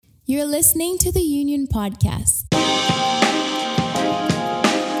You're listening to the Union Podcast.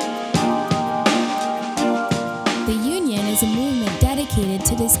 The Union is a movement dedicated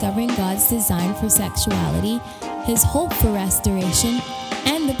to discovering God's design for sexuality, His hope for restoration,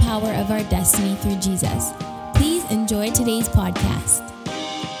 and the power of our destiny through Jesus. Please enjoy today's podcast.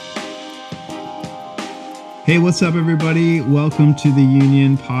 Hey, what's up, everybody? Welcome to the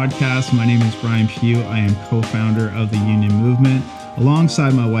Union Podcast. My name is Brian Pugh. I am co-founder of the Union Movement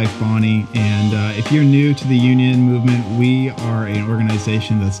alongside my wife, Bonnie. And if you're new to the Union Movement, we are an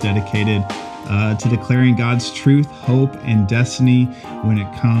organization that's dedicated to declaring God's truth, hope, and destiny when it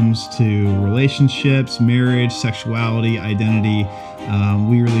comes to relationships, marriage, sexuality, identity.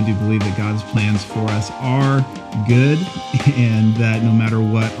 We really do believe that God's plans for us are good, and that no matter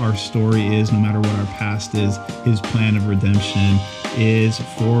what our story is, no matter what our past is, His plan of redemption is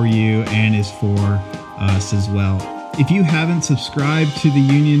for you and is for us as well. If you haven't subscribed to the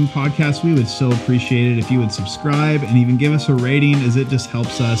Union Podcast, we would so appreciate it if you would subscribe and even give us a rating, as it just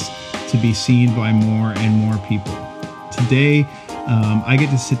helps us to be seen by more and more people. Today, I get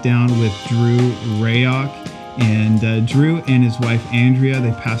to sit down with Drew Rayok. And Drew and his wife, Andrea,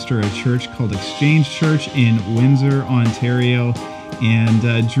 they pastor a church called Exchange Church in Windsor, Ontario.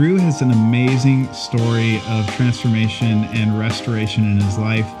 And Drew has an amazing story of transformation and restoration in his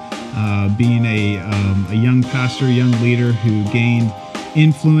life, being a young pastor, young leader who gained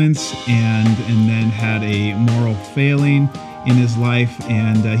influence and then had a moral failing in his life.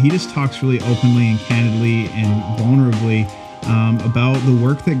 And he just talks really openly and candidly and vulnerably about the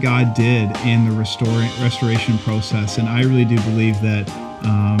work that God did in the restoration process. And I really do believe that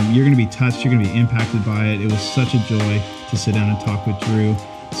you're going to be touched, you're going to be impacted by it. It was such a joy to sit down and talk with Drew.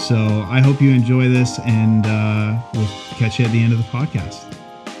 So I hope you enjoy this, and we'll catch you at the end of the podcast.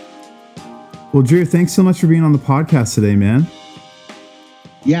 Well, Drew, thanks so much for being on the podcast today, man.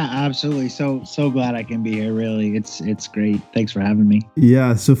 Yeah, absolutely. So glad I can be here. Really, it's great. Thanks for having me.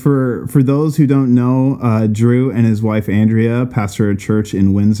 Yeah. So for those who don't know, Drew and his wife Andrea pastor a church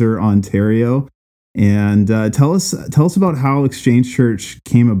in Windsor, Ontario, and tell us about how Exchange Church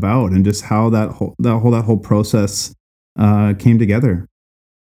came about and just how that whole process came together.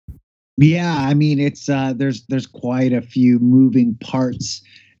 Yeah, I mean, it's there's quite a few moving parts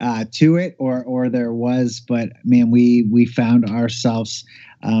to it, or there was, but man, we found ourselves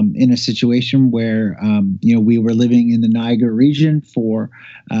in a situation where we were living in the Niagara region for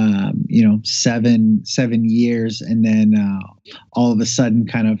 7 years, and then all of a sudden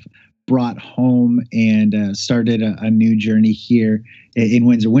kind of brought home and started a new journey here in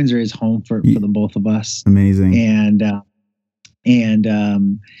Windsor. Windsor is home for the both of us. Amazing. And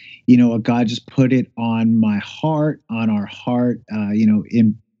God just put it on our heart,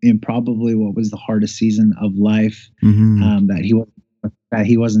 in probably what was the hardest season of life, that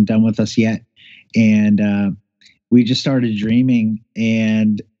he wasn't done with us yet. And we just started dreaming.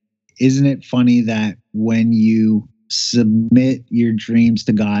 And isn't it funny that when you submit your dreams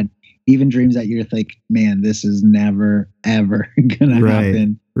to God, even dreams that you're like, man, this is never, ever going to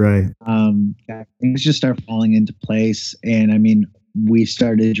happen. Right. Things just start falling into place. And I mean, we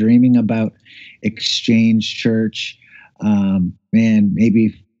started dreaming about Exchange Church,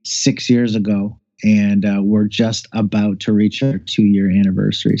 maybe 6 years ago, and we're just about to reach our 2-year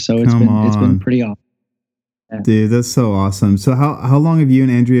anniversary. So it's been pretty awesome. Yeah. Dude, that's so awesome. So how long have you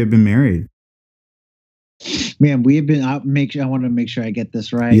and Andrea been married? Man, we have been. I want to make sure I get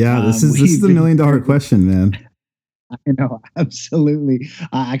this right. Yeah, this is the $1 million question, man. I know, absolutely.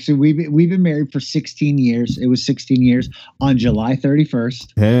 Actually, we've been married for 16 years. It was 16 years on July 31st.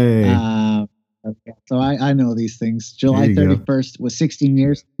 Hey. Okay. So I know these things. July 31st was 16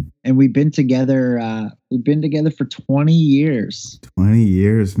 years, and we've been together for 20 years. 20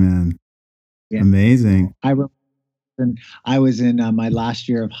 years, man. Yeah. Amazing. I was in my last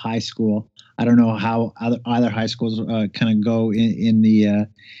year of high school. I don't know how other high schools kind of go in the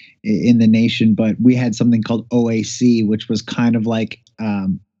nation, but we had something called OAC, which was kind of like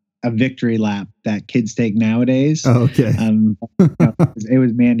a victory lap that kids take nowadays. Oh, okay. It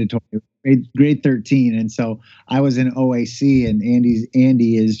was mandatory. Grade 13, and so I was in OAC, and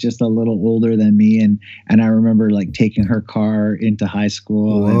Andy is just a little older than me, and I remember like taking her car into high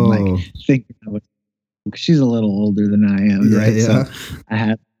school. Whoa. And like thinking she's a little older than I am, right? Yeah. So I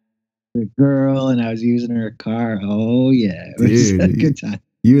had a girl, and I was using her car. Oh yeah, it was a good time.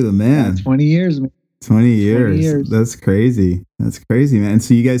 You're the man. 20 years, man. 20 years. That's crazy, man.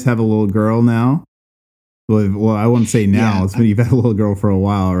 So you guys have a little girl now? Well, I wouldn't say now. Yeah, you've had a little girl for a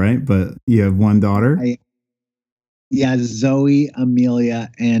while, right? But you have one daughter? Zoe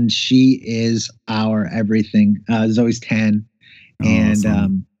Amelia, and she is our everything. Zoe's 10. Awesome.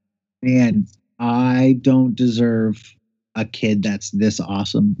 And man, I don't deserve a kid that's this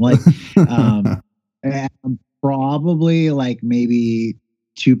awesome. Like, um, I'm probably like maybe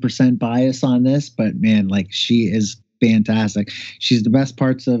 2% bias on this, but man, like she is fantastic. She's the best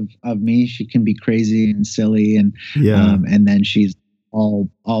parts of me. She can be crazy and silly, Yeah. and then she's all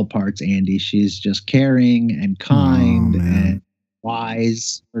parts Andy. She's just caring and Oh kind man. and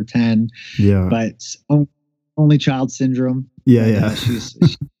wise for 10, Yeah. but only child syndrome. Yeah. But Yeah.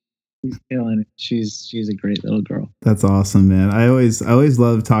 she's killing it. She's a great little girl. That's awesome, man. I always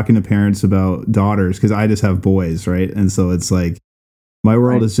love talking to parents about daughters because I just have boys, right? And so it's like my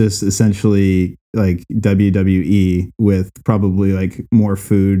world Right. is just essentially like WWE with probably like more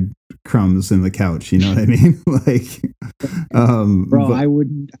food crumbs in the couch. You know what I mean? Like, Bro, but I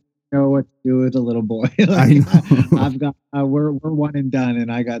wouldn't know what to do with a little boy. I Like know. I've got we're one and done,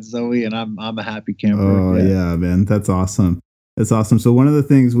 and I got Zoe, and I'm a happy camper. Oh Yeah. yeah, man. That's awesome. That's awesome. So one of the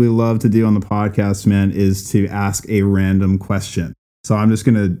things we love to do on the podcast, man, is to ask a random question. So I'm just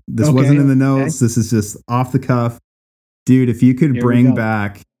gonna. This wasn't Okay. in the Okay. notes. This is just off the cuff, dude. Here we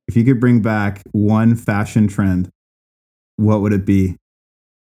go. If you could bring back one fashion trend, what would it be?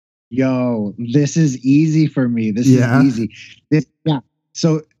 Yo, this is easy for me. This is Yeah, easy. Yeah.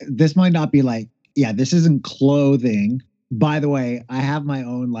 So this might not be like, yeah, this isn't clothing. By the way, I have my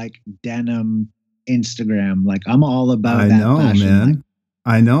own like denim Instagram. Like I'm all about I that know, fashion. Like man.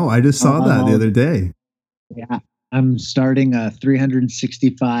 I know. I just saw I'm that the all, other day. yeah. I'm starting a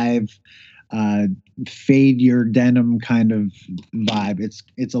 365 uh fade your denim kind of vibe.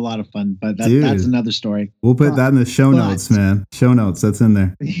 It's a lot of fun, but that's Dude, another story. we'll put But that in the show but notes, man. Show notes. That's in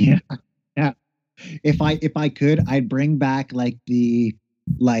there. yeah, yeah. If I could, I'd bring back like the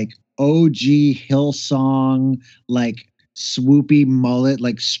like OG Hillsong, like swoopy mullet,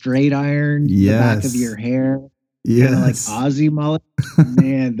 like straight ironed the back of your Yes. hair, kind of like Yes. Aussie mullet.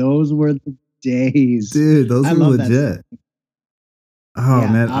 Man, those were the days. Dude, those I are love that stuff. legit. Oh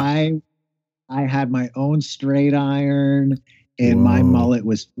Yeah, man, I had my own straight iron, and my whoa, mullet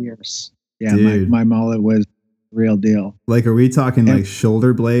was fierce. Yeah, dude. my mullet was real deal. Like, are we talking And like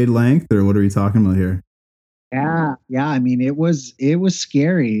shoulder blade length, or what are we talking about here, yeah, yeah. I mean, it was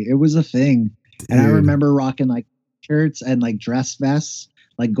scary. It was a thing, and I dude? remember rocking like shirts and like dress vests,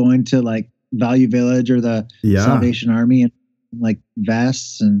 like going to like Value Village or the Yeah, Salvation Army and like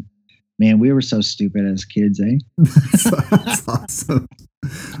vests. And man, we were so stupid as kids, eh? that's awesome,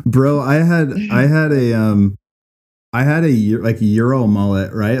 bro. I had a like Euro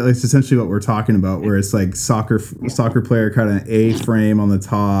mullet, right? Like, it's essentially what we're talking about, where it's like soccer player kind of A frame on the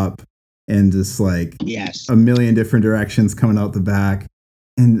top, and just like Yes. a million different directions coming out the back.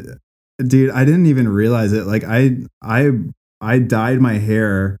 And dude, I didn't even realize it. Like I dyed my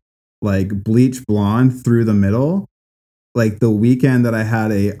hair like bleach blonde through the middle, like the weekend that I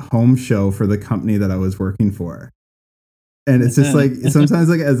had a home show for the company that I was working for. And it's just like sometimes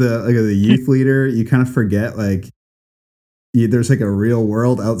like as a youth leader, you kind of forget like there's like a real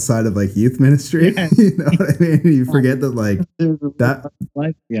world outside of like youth ministry. Yeah. You know what I mean? You forget that like that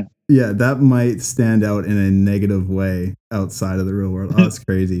Yeah. yeah, that might stand out in a negative way outside of the real world. Oh, that's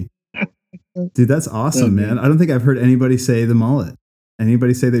crazy. Dude, that's So awesome, man. good. I don't think I've heard anybody say the mullet.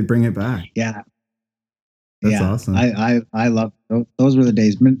 Anybody say they'd bring it back. Yeah. That's Yeah. awesome. I love those were the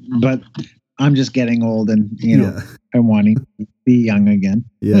days. But I'm just getting old, and Yeah. I'm wanting to be young again.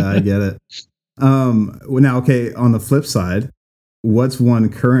 Yeah, I get it. Well, now, okay, on the flip side, what's one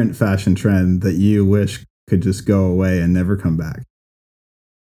current fashion trend that you wish could just go away and never come back?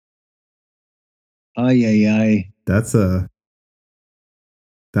 Ay, ay, ay. That's a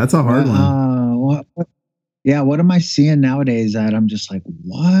hard one. Yeah, what am I seeing nowadays that I'm just like,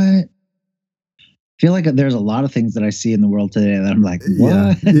 what? I feel like there's a lot of things that I see in the world today that I'm like,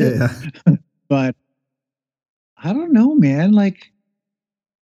 Yeah. what? Yeah. But I don't know, man. Like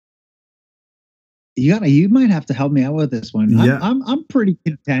you might have to help me out with this one. Yeah. I'm pretty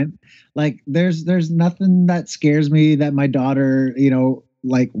content. Like there's nothing that scares me that my daughter,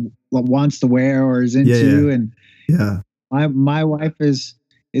 like wants to wear or is Yeah. into. Yeah. And Yeah. my wife is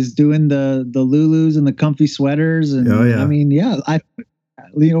doing the Lulus and the comfy sweaters. And Oh yeah. I mean, yeah,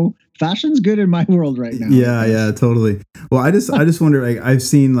 fashion's good in my world right now. Yeah, yeah, totally. Well, I just wonder, like, I've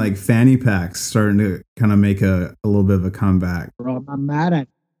seen like fanny packs starting to kind of make a little bit of a comeback. Bro, I'm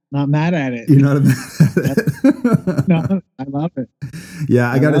not mad at it. You're not a bad. No, I love it.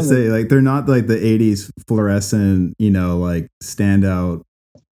 Yeah, I gotta love say, it. like, they're not like the '80s fluorescent, like standout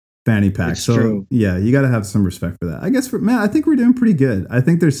fanny pack. It's So true. yeah, you got to have some respect for that. I guess man, I think we're doing pretty good. I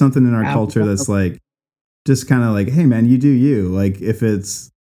think there's something in our Yeah, culture that's like just kind of like, hey man, you do you. Like if it's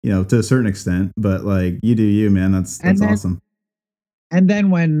to a certain extent, but like you do you, man. That's and then awesome. And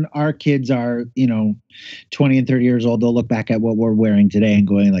then when our kids are, 20 and 30 years old, they'll look back at what we're wearing today and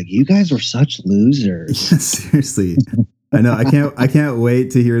going like, you guys were such losers. Seriously. I know. I can't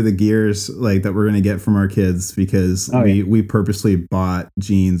wait to hear the gears like that we're going to get from our kids, because we purposely bought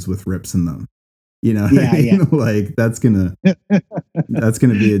jeans with rips in them. Like that's going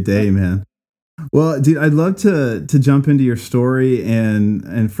to be a day, man. Well, dude, I'd love to jump into your story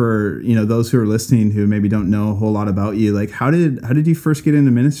and for, those who are listening who maybe don't know a whole lot about you, like how did you first get into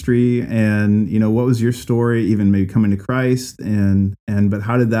ministry, and, what was your story, even maybe coming to Christ, but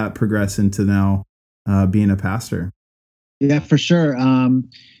how did that progress into now being a pastor? Yeah, for sure.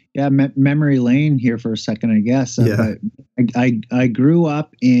 Memory lane here for a second, I guess. But I grew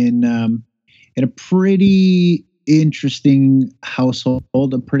up in a pretty interesting household,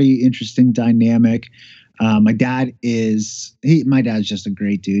 a pretty interesting dynamic. My dad's just a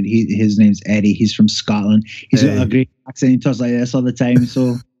great dude. His name's Eddie. He's from Scotland. He's got a great accent. He talks like this all the time.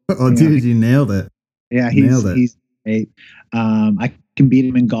 So, dude, you nailed it. Yeah, he's great. I can beat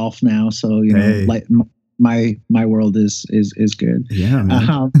him in golf now. So like my world is good. Yeah,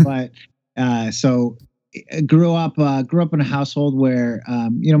 man. So grew up in a household where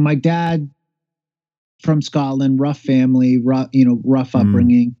my dad, from Scotland, rough family, rough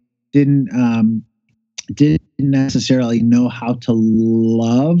upbringing, didn't necessarily know how to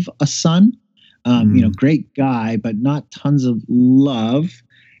love a son. Great guy, but not tons of love.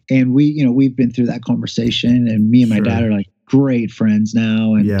 And we've been through that conversation, and me and my dad are like great friends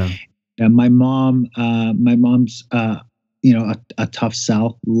now. And my mom's a tough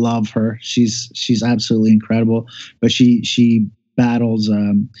sell. Love her. She's absolutely incredible, but she battles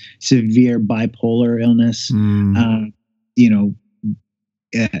severe bipolar illness, in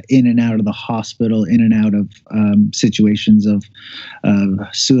and out of the hospital, in and out of situations of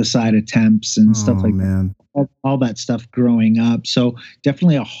suicide attempts and stuff like that. All that stuff growing up. So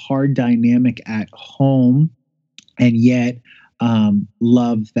definitely a hard dynamic at home, and yet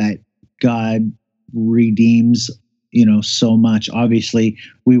love that God redeems so much. Obviously,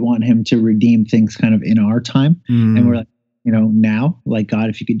 we want him to redeem things kind of in our time, and we're like, now, like, God,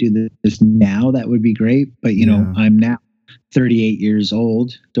 if you could do this now, that would be great. But I'm now 38 years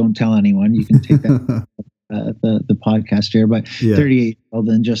old. Don't tell anyone. You can take that the podcast here, but 38 years old,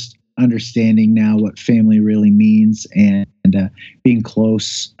 and just understanding now what family really means, and being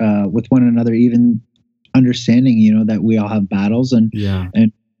close with one another, even understanding that we all have battles, and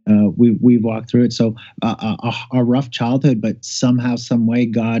we've walked through it. So a rough childhood, but somehow, some way,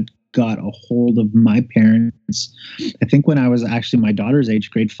 God got a hold of my parents. I think when I was actually my daughter's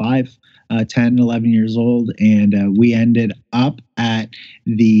age, grade 5, 10, 11 years old. And we ended up at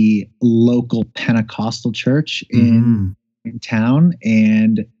the local Pentecostal church in town.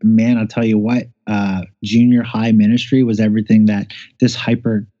 And man, I'll tell you what, junior high ministry was everything that this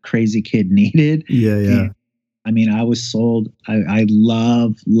hyper crazy kid needed. And, I mean, I was sold. I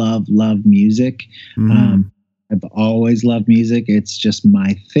love music. I've always loved music. It's just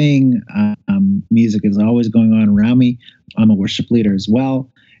my thing. Music is always going on around me. I'm a worship leader as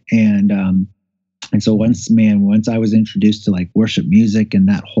well. And so once I was introduced to like worship music and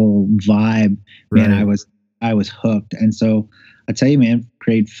that whole vibe, man, I was hooked. And so I tell you, man,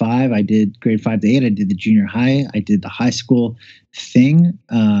 grade 5 to 8, I did the junior high. I did the high school thing,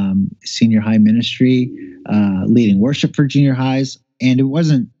 senior high ministry, leading worship for junior highs. And it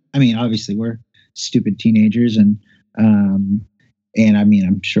wasn't, obviously we're stupid teenagers, and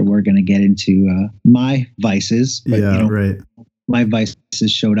I'm sure we're going to get into my vices, but my vices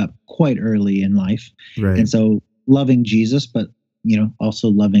showed up quite early in life. And so loving Jesus, but also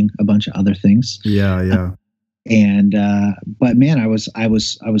loving a bunch of other things. But man, I was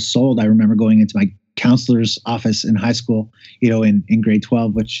sold. I remember going into my counselor's office in high school, in grade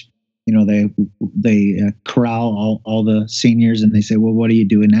 12, which they corral all the seniors, and they say, well, what are you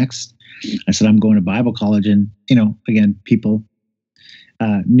doing next? I said, I'm going to Bible college. And, again, people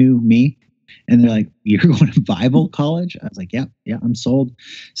knew me, and they're like, you're going to Bible college? I was like, yeah, I'm sold.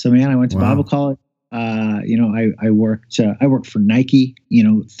 So, man, I went to Bible college. I worked for Nike,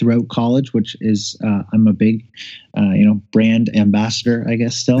 throughout college, which is, I'm a big, brand ambassador, I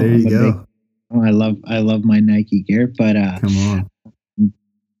guess, still. There you go. I love my Nike gear, but, come on.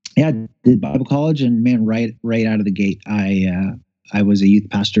 Yeah, I did Bible college, and man, right out of the gate, I was a youth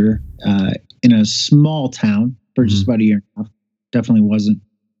pastor in a small town for just about a year and a half. Definitely wasn't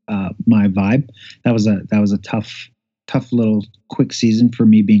my vibe. That was a tough little quick season for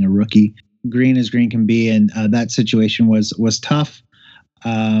me, being a rookie. Green as green can be, and that situation was tough.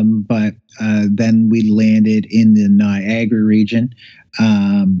 But then we landed in the Niagara region,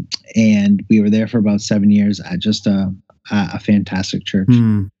 and we were there for about 7 years at just a a fantastic church.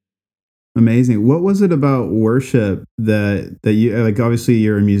 Hmm. Amazing. What was it about worship that you like? Obviously,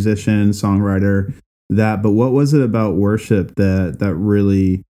 you're a musician, songwriter, but what was it about worship that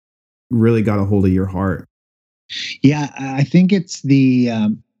really got a hold of your heart? Yeah, I think it's the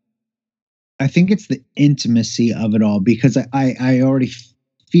intimacy of it all, because I already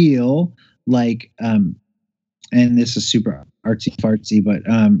feel like, and this is super artsy fartsy, but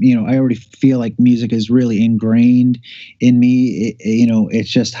I already feel like music is really ingrained in me. It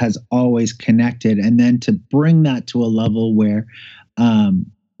just has always connected, and then to bring that to a level where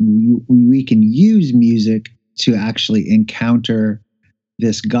we can use music to actually encounter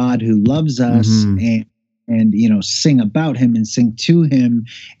this God who loves us, Mm-hmm. and sing about him and sing to him.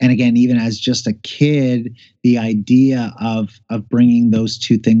 And again, even as just a kid, the idea of bringing those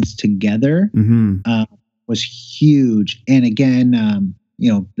two things together Mm-hmm. was huge. And again,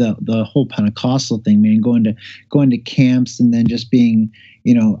 the whole Pentecostal thing, man, going to camps and then just being,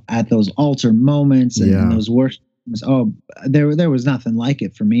 at those altar moments, and Yeah. those worship moments. Oh, there was nothing like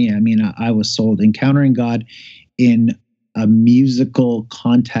it for me. I mean, I was sold. Encountering God in a musical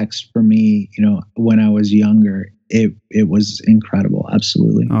context for me, when I was younger, it was incredible.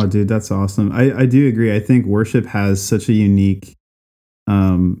 Absolutely. Oh, dude, that's awesome. I do agree. I think worship has such a unique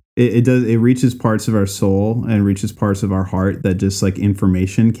it reaches parts of our soul and reaches parts of our heart that just like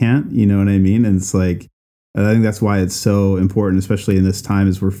information can't, you know what I mean? And it's like I think that's why it's so important, especially in this time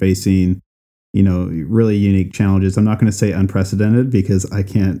as we're facing, really unique challenges. I'm not going to say unprecedented because I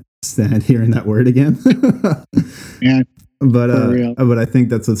can't stand hearing that word again. Yeah, but for real. but I think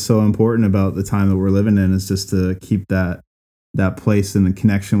that's what's so important about the time that we're living in, is just to keep that place and the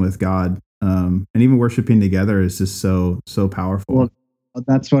connection with God. And even worshiping together is just so powerful. Well,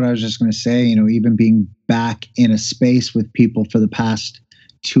 that's what I was just going to say. Even being back in a space with people for the past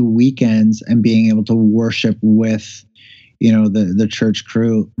 2 weekends and being able to worship with, the church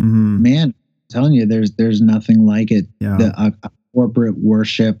crew, Hmm. man, I'm telling you, there's nothing like it. Yeah. A corporate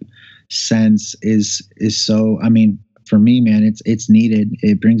worship sense is so. I mean, for me, man, it's needed.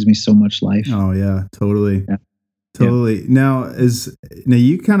 It brings me so much life. Oh yeah, totally. Yeah. Yeah. Totally. Now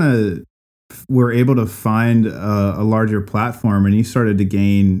you kind of were able to find a larger platform, and you started to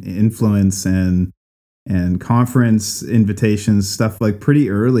gain influence and conference invitations, stuff like pretty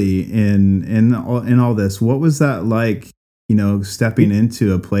early in all this. What was that like? Stepping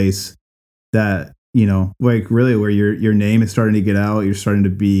into a place that like really where your name is starting to get out. You're starting to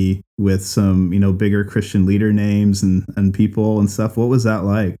be with some bigger Christian leader names and people and stuff. What was that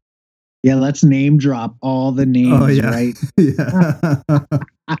like? Yeah, let's name drop all the Oh names, yeah, right? yeah.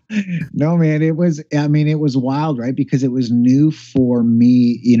 No, man, it was wild, right? Because it was new for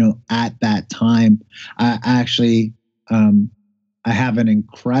me, at that time. I actually, I have an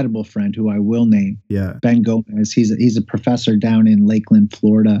incredible friend who I will name, Yeah, Ben Gomez. He's a professor down in Lakeland,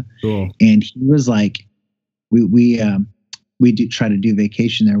 Florida. cool. And he was like, we do try to do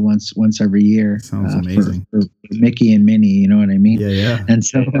vacation there once every year, Sounds for amazing. Mickey and Minnie. You know what I mean? Yeah, yeah. And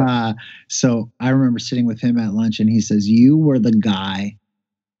so I remember sitting with him at lunch, and he says, "You were the guy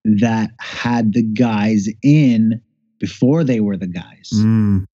that had the guys in before they were the guys."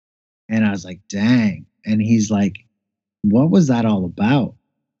 Mm, And I was like, "Dang!" And he's like, "What was that all about?"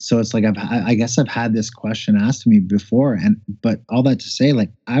 So it's like I guess I've had this question asked to me before, but all that to say,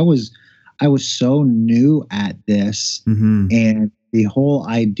 like I was so new at this, hmm. and the whole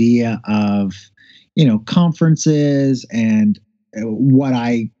idea of conferences and what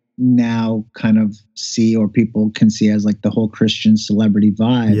I now kind of see, or people can see, as like the whole Christian celebrity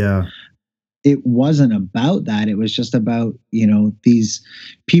vibe. Yeah, It wasn't about that. It was just about these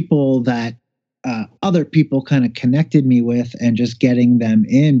people that other people kind of connected me with, and just getting them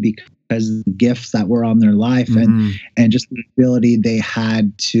in because of the gifts that were on their life, hmm, and just the ability they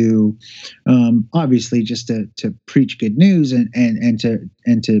had to, obviously, just to preach good news, and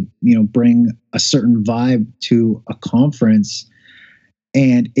to bring a certain vibe to a conference.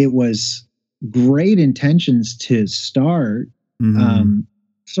 And it was great intentions to start. hmm. um,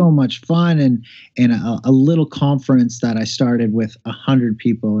 so much fun, and a little conference that I started with 100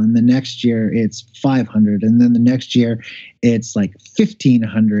 people, and the next year it's 500, and then the next year it's like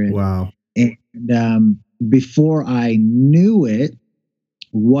 1,500. Wow. And before I knew it,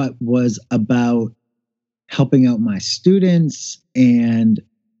 what was about helping out my students, and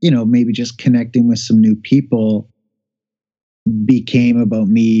maybe just connecting with some new people, became about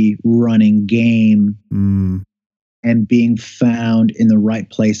me running game Mm, and being found in the right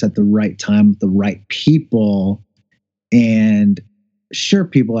place at the right time with the right people. And sure,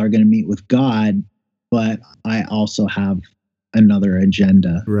 people are going to meet with God, but I also have another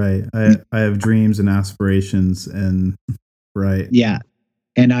agenda. Right. I have dreams and aspirations, and right. Yeah.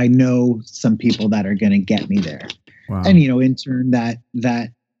 And I know some people that are going to get me there. Wow. And, in turn,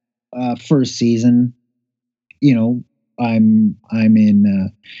 that first season, I'm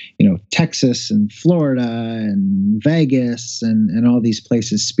in Texas and Florida and Vegas and all these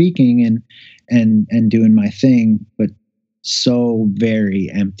places speaking and doing my thing, but so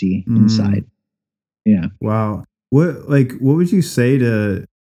very empty inside. Yeah. Wow. What would you say to,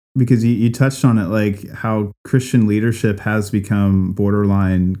 because you touched on it, like how Christian leadership has become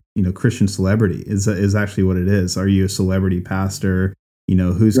borderline, Christian celebrity is actually what it is. Are you a celebrity pastor?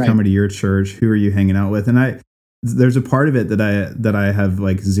 Who's Right. coming to your church? Who are you hanging out with? And there's a part of it that I have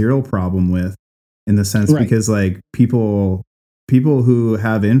like zero problem with, in the sense, Right. because like people who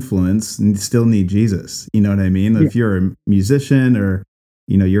have influence still need Jesus. You know what I mean? Yeah. If you're a musician, or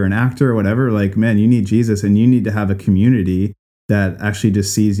you're an actor or whatever, like, man, you need Jesus, and you need to have a community that actually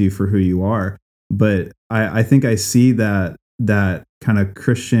just sees you for who you are. But I think I see that kind of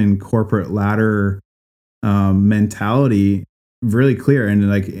Christian corporate ladder mentality really clear. And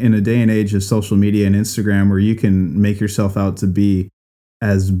like in a day and age of social media and Instagram, where you can make yourself out to be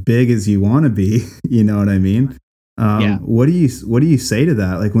as big as you want to be, you know what I mean? Yeah. What do you say to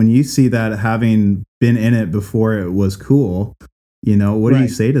that? Like when you see that, having been in it before it was cool, what do you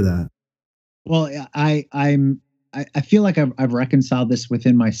say to that? Well, I feel like I've reconciled this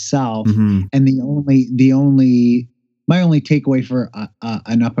within myself, Mm-hmm. and my only takeaway for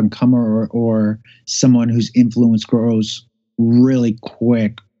an up and comer or someone whose influence grows really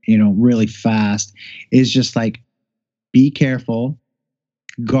quick, really fast, is just like, be careful,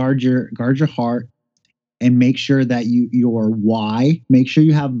 guard your heart, and make sure that make sure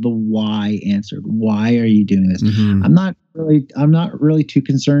you have the why answered. Why are you doing this? Mm-hmm. I'm not really too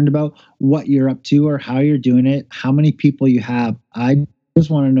concerned about what you're up to or how you're doing it, how many people you have. I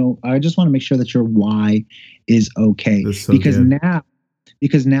just want to make sure that your why is okay. That's so because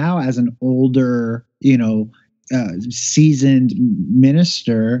good. now as an older, seasoned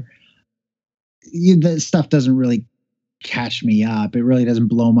minister, the stuff doesn't really catch me up. It really doesn't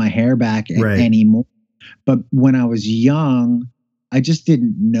blow my hair back anymore. But when I was young, I just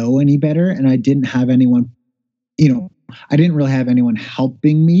didn't know any better, and I didn't have anyone, I didn't really have anyone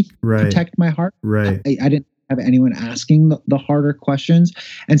helping me protect my heart. Right. I didn't have anyone asking the harder questions.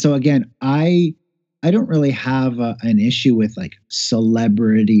 And so again, I don't really have an issue with like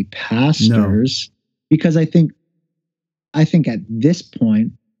celebrity pastors, because I think at this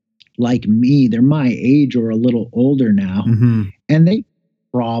point, like me, they're my age or a little older now, mm-hmm. and they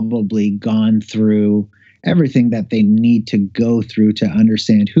probably gone through everything that they need to go through to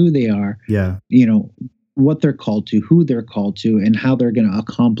understand who they are. Yeah. What they're called to, who they're called to, and how they're going to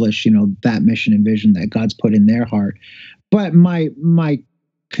accomplish, that mission and vision that God's put in their heart. But my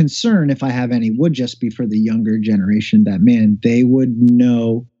concern, if I have any, would just be for the younger generation, that, man, they would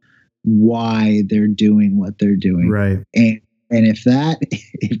know why they're doing what they're doing. Right. And if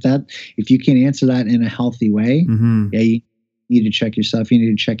you can answer that in a healthy way, mm-hmm. yeah, you need to check yourself. You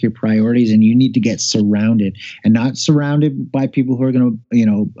need to check your priorities, and you need to get surrounded, and not surrounded by people who are going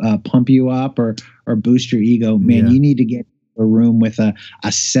to, pump you up or boost your ego. Man, you need to get a room with a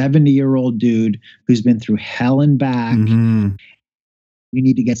 70-year-old dude who's been through hell and back. Mm-hmm. You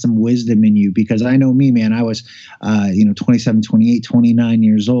need to get some wisdom in you, because I know me, man, I was, 27, 28, 29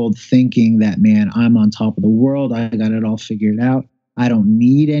 years old, thinking that, man, I'm on top of the world. I got it all figured out. I don't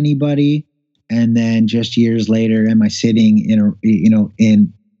need anybody. And then just years later, am I sitting in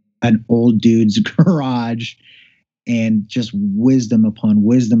an old dude's garage, and just wisdom upon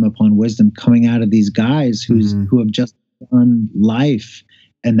wisdom upon wisdom coming out of these guys who have just done life.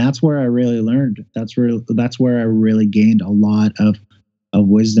 And that's where I really learned. That's where I really gained a lot of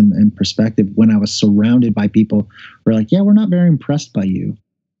wisdom and perspective, when I was surrounded by people who are like, yeah, we're not very impressed by you.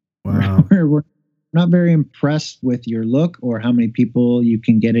 Wow. We're not very impressed with your look or how many people you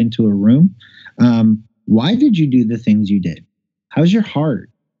can get into a room. Why did you do the things you did? How's your heart?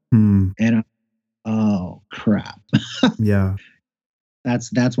 And oh crap. Yeah.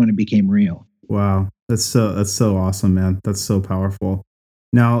 That's when it became real. Wow. That's so awesome, man. That's so powerful.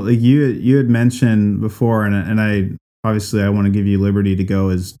 Now, like you had mentioned before, and I obviously I want to give you liberty to go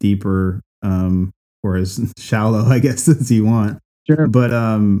as deeper or as shallow, I guess, as you want. Sure. But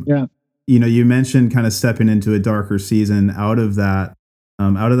yeah. You mentioned kind of stepping into a darker season out of that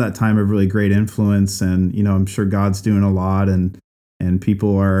time of really great influence, and I'm sure God's doing a lot, and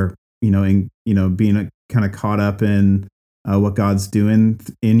people are being kind of caught up in what God's doing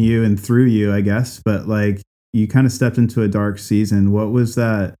in you and through you, I guess. But like, you kind of stepped into a dark season. What was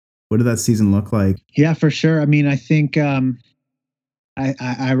that? What did that season look like? Yeah, for sure. I mean, I think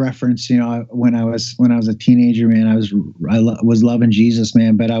I reference, when I was a teenager, man, was loving Jesus,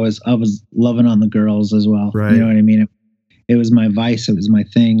 man, but I was loving on the girls as well. Right. You know what I mean? It was my vice. It was my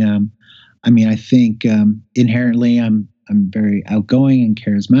thing. I think inherently I'm very outgoing and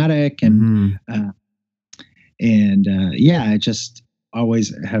charismatic, and I just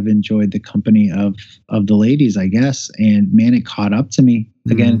always have enjoyed the company of the ladies, I guess. And man, it caught up to me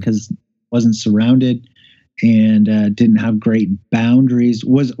again because wasn't surrounded and didn't have great boundaries.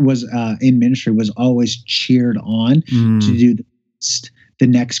 Was in ministry, was always cheered on to do the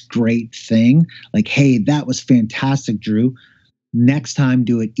next great thing. Like, hey, that was fantastic, Drew. Next time,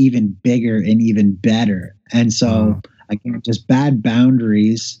 do it even bigger and even better. And so, again, just bad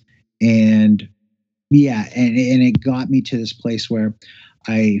boundaries, and and it got me to this place where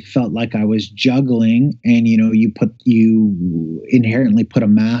I felt like I was juggling, and you inherently put a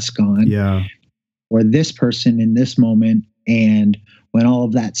mask on for this person in this moment, and when all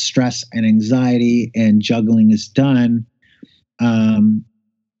of that stress and anxiety and juggling is done,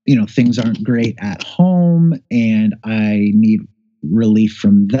 things aren't great at home, and I need relief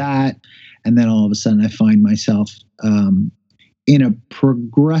from that. And then all of a sudden I find myself in a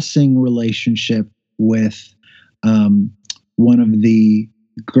progressing relationship with one of the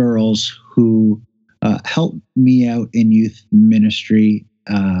girls who helped me out in youth ministry,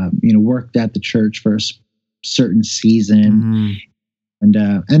 worked at the church for a certain season. And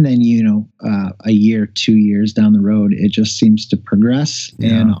then, a year, 2 years down the road, it just seems to progress,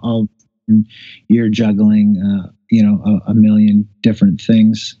 and you're juggling, a million different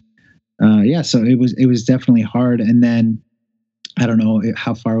things. So it was definitely hard. And then I don't know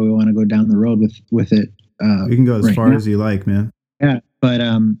how far we want to go down the road with it. You can go as far as you like, man. Yeah, but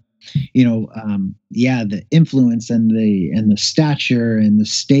the influence and the stature and the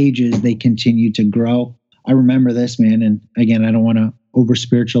stages, they continue to grow. I remember this, man, and again, I don't want to over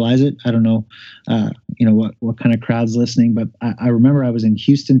spiritualize it. I don't know, what kind of crowd's listening, but I remember I was in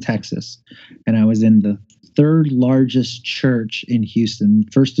Houston, Texas, and I was in the third largest church in Houston.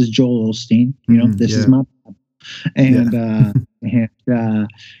 First is Joel Osteen. This is my, and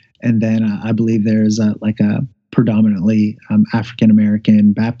and then I believe there's a predominantly African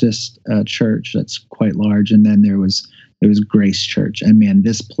American Baptist church that's quite large, and then there was Grace Church, and man,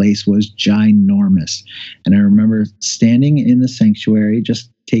 this place was ginormous. And I remember standing in the sanctuary, just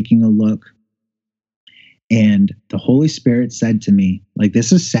taking a look, and the Holy Spirit said to me, like,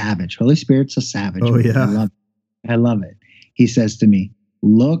 this is savage. Holy Spirit's a savage. Oh yeah, I love it. He says to me,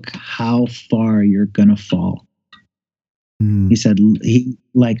 "Look how far you're gonna fall." He said, did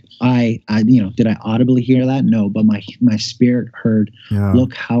I audibly hear that? No, but my spirit heard,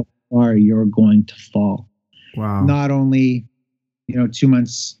 look how far you're going to fall. Wow. Not only, 2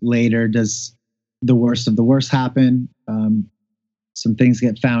 months later, does the worst of the worst happen. Some things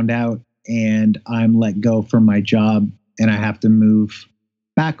get found out, and I'm let go from my job, and I have to move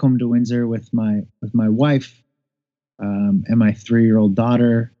back home to Windsor with my wife, and my 3-year-old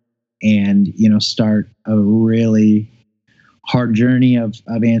daughter, and, start a really hard journey of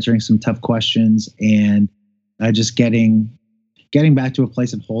answering some tough questions, and just getting back to a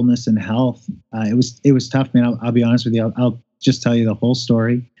place of wholeness and health. It was tough, man. I'll be honest with you. I'll just tell you the whole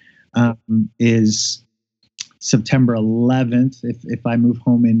story. Is September 11th. If I move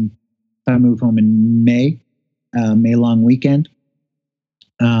home in May, May long weekend.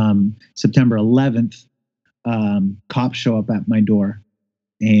 September 11th, cops show up at my door,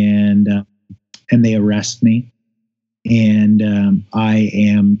 and they arrest me. And I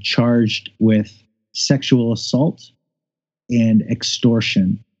am charged with sexual assault and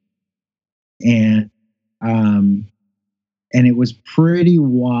extortion, and it was pretty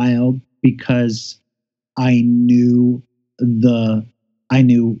wild because I knew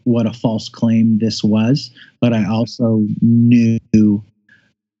what a false claim this was, but I also knew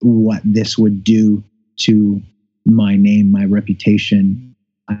what this would do to my name, my reputation.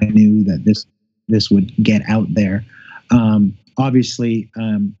 I knew that this would get out there. Obviously,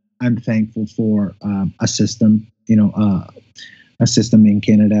 I'm thankful for a system, a system in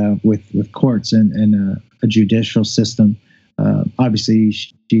Canada with courts and a judicial system. Obviously,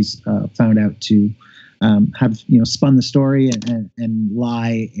 she's found out to have spun the story and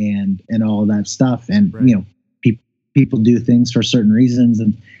lie and all of that stuff, and right. People do things for certain reasons,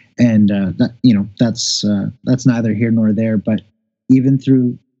 and that's neither here nor there. But even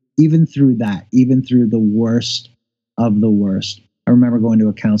through that, even through the worst of the worst, I remember going to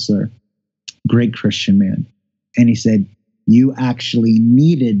a counselor, great Christian man, and he said, "You actually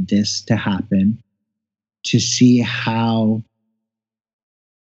needed this to happen to see how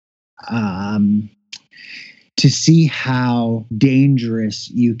to see how dangerous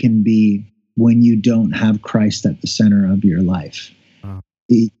you can be when you don't have Christ at the center of your life. Wow.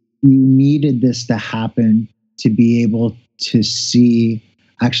 You needed this to happen to be able to see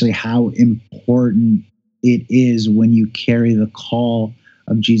actually how important it is when you carry the call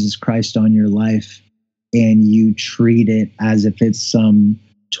of Jesus Christ on your life and you treat it as if it's some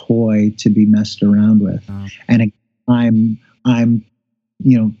toy to be messed around with. Wow. And I'm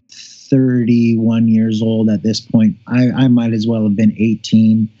 31 years old at this point. I might as well have been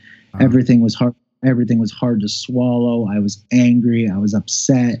 18. Wow. Everything was hard. Everything was hard to swallow. I was angry. I was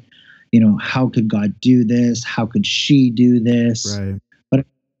upset. How could God do this? How could she do this? Right.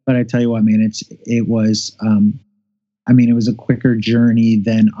 But I tell you what, man, it was a quicker journey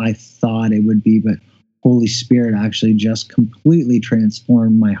than I thought it would be, but Holy Spirit actually just completely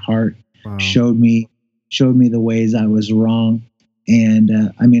transformed my heart. Wow. Showed me the ways I was wrong. And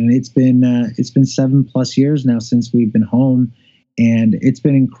it's been 7+ years now since we've been home, and it's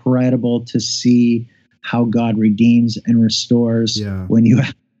been incredible to see how God redeems and restores. Yeah. when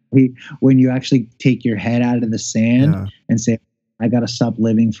you actually take your head out of the sand and say, I got to stop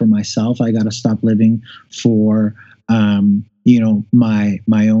living for myself. I got to stop living for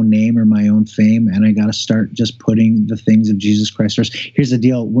my own name or my own fame, and I got to start just putting the things of Jesus Christ first. Here's the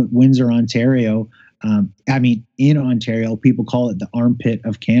deal: Windsor, Ontario. In Ontario, people call it the armpit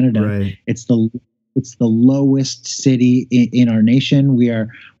of Canada. Right. It's the lowest city in our nation.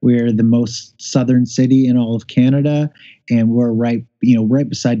 We're the most southern city in all of Canada, and we're right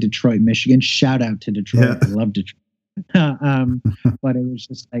beside Detroit, Michigan. Shout out to Detroit. Yeah. I love Detroit. But it was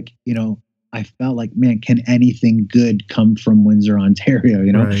just like, I felt like, man, can anything good come from Windsor, Ontario?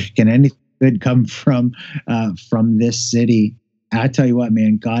 Right. Can anything good come from this city? I tell you what,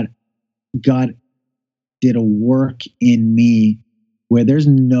 man, God did a work in me where there's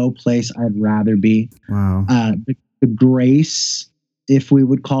no place I'd rather be. Wow. The grace, if we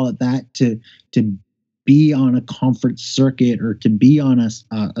would call it that, to be on a conference circuit or to be on a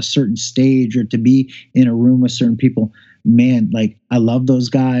certain stage or to be in a room with certain people, man, like, I love those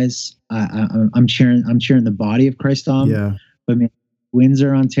guys. I'm cheering the body of Christ on. Yeah. But man,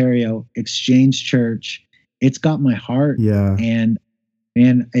 Windsor, Ontario, Exchange Church, it's got my heart. Yeah. And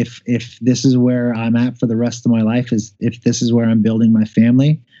if this is where I'm at for the rest of my life, if this is where I'm building my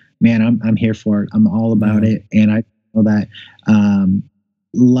family, man, I'm here for it. I'm all about it. And I know that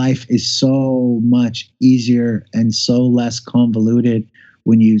life is so much easier and so less convoluted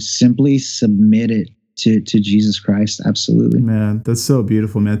when you simply submit it to Jesus Christ. Absolutely. Man, that's so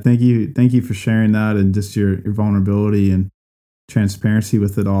beautiful, man. Thank you for sharing that, and just your vulnerability and transparency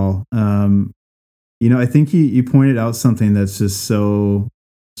with it all. I think you pointed out something that's just so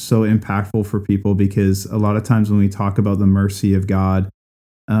impactful for people, because a lot of times when we talk about the mercy of God,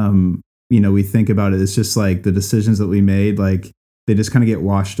 we think about it, it's just like the decisions that we made, like they just kind of get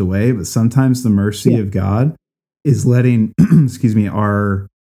washed away. But sometimes the mercy of God is letting,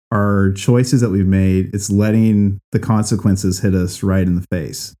 our choices that we've made, it's letting the consequences hit us right in the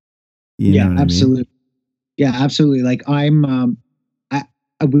face. You know what absolutely. I mean? Yeah, absolutely. Like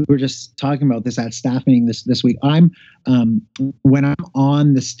we were just talking about this at staff meeting this week. When I'm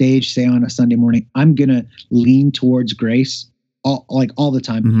on the stage, say on a Sunday morning, I'm gonna lean towards grace all the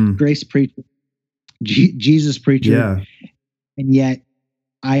time. Mm-hmm. Grace preacher, Jesus preacher. Yeah. And yet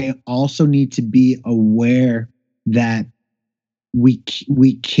I also need to be aware that we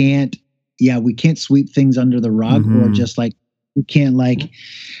can't sweep things under the rug, or just like, we can't, like,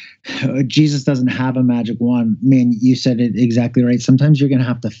 Jesus doesn't have a magic wand. Man, you said it exactly right. Sometimes you're going to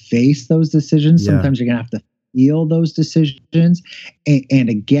have to face those decisions. Yeah. Sometimes you're going to have to feel those decisions. And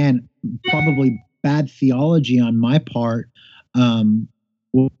again, probably bad theology on my part,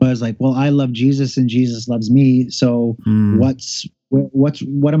 was like, well, I love Jesus and Jesus loves me. So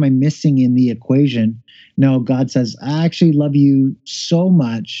what am I missing in the equation? No, God says, I actually love you so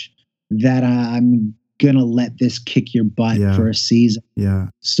much that I'm going to let this kick your butt for a season. Yeah.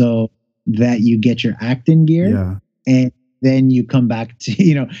 So that you get your act in gear. Yeah. And then you come back to,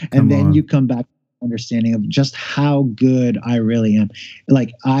 you come back to understanding of just how good I really am.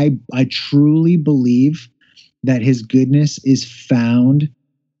 Like, I truly believe that his goodness is found.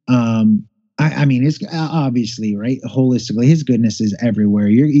 His obviously, right, holistically, his goodness is everywhere.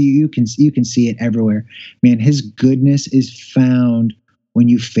 You can see it everywhere. Man, his goodness is found when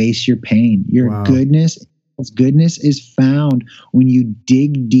you face your pain. His goodness is found when you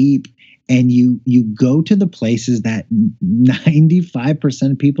dig deep and you go to the places that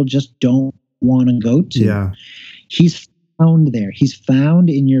 95% of people just don't want to go to. Yeah. He's found there. He's found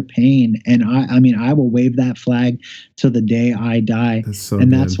in your pain. And I will wave that flag till the day I die. That's so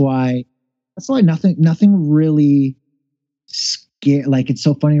and good. that's why that's why nothing really scare. Like, it's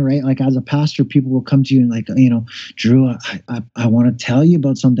so funny, right? Like, as a pastor, people will come to you and like, Drew, I want to tell you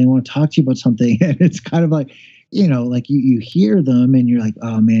about something. I want to talk to you about something. And it's kind of like, like you hear them and you're like,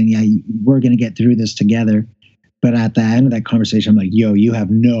 oh man, yeah, we're going to get through this together. But at the end of that conversation, I'm like, yo, you have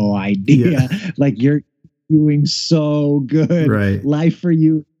no idea. Yeah. Like, you're doing so good. Right. Life for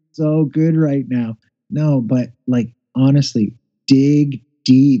you so good right now. No, but like, honestly, dig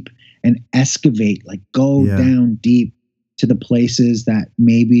deep and excavate, like go down deep to the places that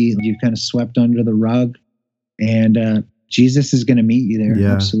maybe you've kind of swept under the rug, and Jesus is going to meet you there.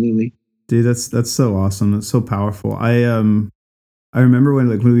 Yeah. Absolutely. Dude, that's so awesome. That's so powerful. I remember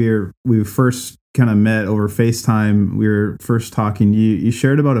when we first kind of met over FaceTime, we were first talking, you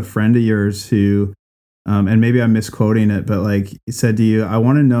shared about a friend of yours who, and maybe I'm misquoting it, but like he said to you, I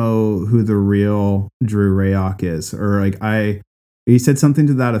want to know who the real Drew Rayoc is. Or like he said something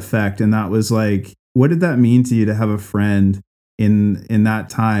to that effect. And that was like, what did that mean to you to have a friend in that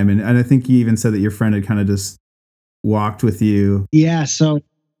time? And I think you even said that your friend had kind of just walked with you. Yeah. So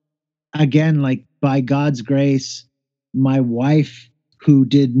again, like by God's grace, my wife, who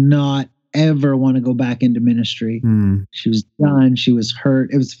did not ever want to go back into ministry, she was done. She was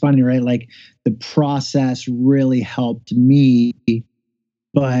hurt. It was funny, right? Like the process really helped me,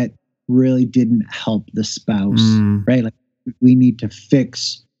 but really didn't help the spouse, right? Like we need to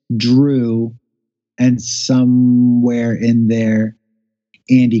fix Drew, and somewhere in there,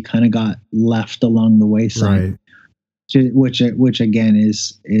 Andy kind of got left along the wayside. Right. Which again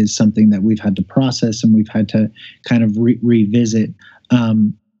is something that we've had to process and we've had to kind of revisit.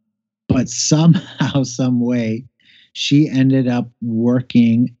 But somehow, some way, she ended up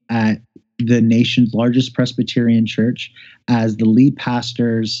working at the nation's largest Presbyterian church as the lead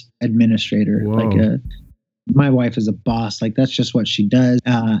pastor's administrator. Whoa. Like my wife is a boss. Like that's just what she does.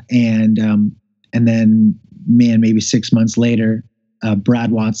 And then, man, maybe 6 months later,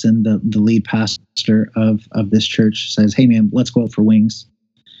 Brad Watson, the lead pastor of this church, says, "Hey, man, let's go out for wings."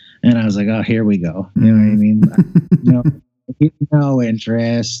 And I was like, "Oh, here we go." You know what I mean? No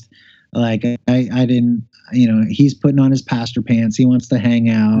interest. Like I didn't. He's putting on his pastor pants. He wants to hang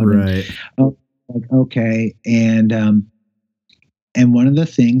out. Right. And, like okay. And one of the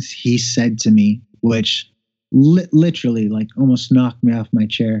things he said to me, which literally like almost knocked me off my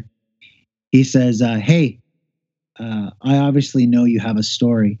chair. He says, "Hey, I obviously know you have a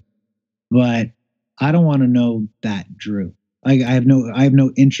story, but I don't want to know that Drew. I have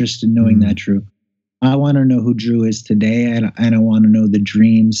no interest in knowing that Drew. I want to know who Drew is today, and I want to know the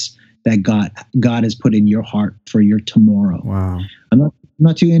dreams that God has put in your heart for your tomorrow." Wow. I'm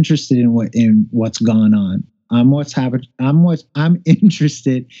not too interested in what's gone on. I'm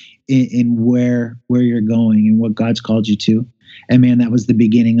interested in where you're going and what God's called you to. And man, that was the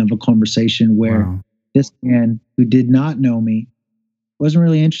beginning of a conversation where this man who did not know me, wasn't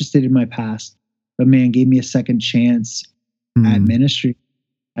really interested in my past, but man, gave me a second chance at ministry.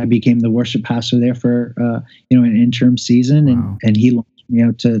 I became the worship pastor there for an interim season, and he launched me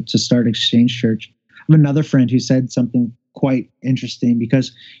out to start Exchange Church. I have another friend who said something quite interesting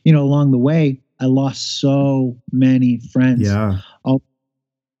because along the way I lost so many friends. Yeah.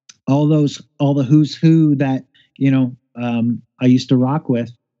 All the who's who that I used to rock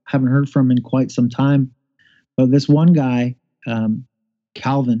with, haven't heard from in quite some time. But this one guy,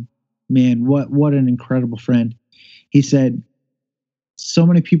 Calvin, man, what an incredible friend. He said, "So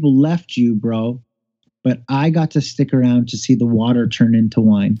many people left you, bro, but I got to stick around to see the water turn into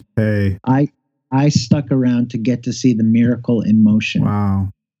wine." Hey. I stuck around to get to see the miracle in motion. Wow.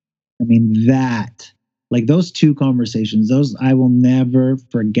 I mean, like those two conversations, those I will never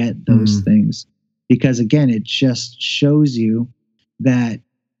forget those things, because again, it just shows you that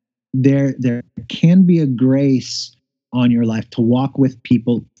there can be a grace on your life to walk with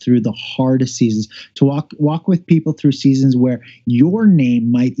people through the hardest seasons, to walk with people through seasons where your name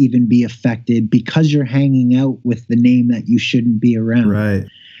might even be affected because you're hanging out with the name that you shouldn't be around. Right.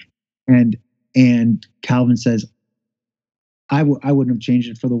 And Calvin says, I wouldn't have changed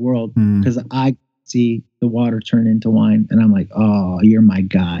it for the world, because I see the water turn into wine. And I'm like, oh, you're my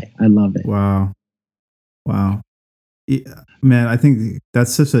guy. I love it. Wow. Yeah, man, I think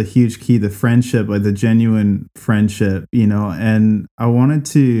that's such a huge key, the friendship, like the genuine friendship, and I wanted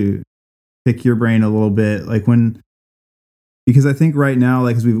to pick your brain a little bit, like because I think right now,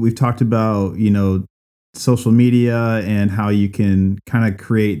 like, as we've talked about, social media and how you can kind of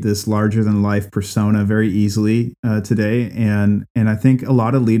create this larger than life persona very easily today. And I think a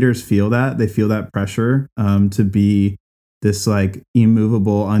lot of leaders feel that. They feel that pressure to be this like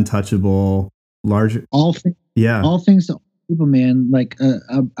immovable, untouchable, larger. All things to people, man, like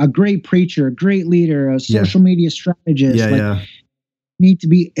a great preacher, a great leader, a Yeah. social media strategist, Yeah. like Yeah. need to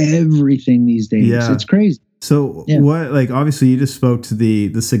be everything these days. Yeah. It's crazy. So Yeah. what, like, obviously you just spoke to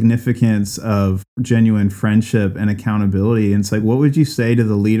the significance of genuine friendship and accountability. And it's like, what would you say to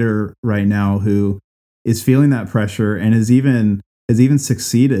the leader right now who is feeling that pressure and has even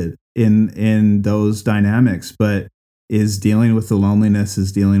succeeded in those dynamics, but is dealing with the loneliness,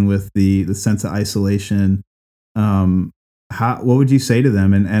 is dealing with the sense of isolation? What would you say to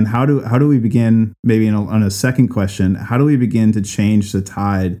them? And how do we begin, maybe on a second question, how do we begin to change the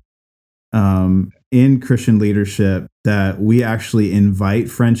tide in Christian leadership, that we actually invite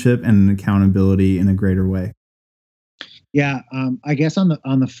friendship and accountability in a greater way? Yeah. I guess on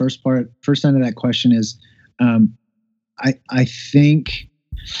the first end of that question is, um, I think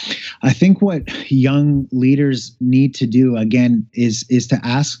what young leaders need to do again is to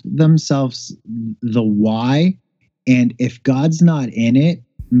ask themselves the why, and if God's not in it,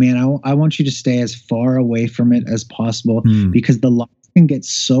 man, I want you to stay as far away from it as possible, Hmm. because the line can get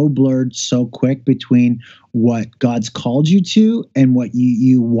so blurred so quick between what God's called you to and what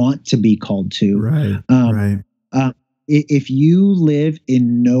you want to be called to. Right. Um, Right. uh, if you live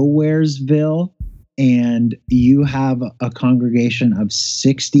in Nowheresville and you have a congregation of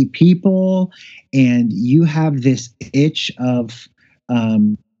 60 people and you have this itch of,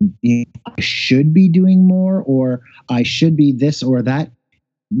 I should be doing more, or I should be this or that,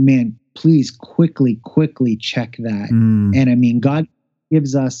 man, please quickly check that. Mm. And I mean, God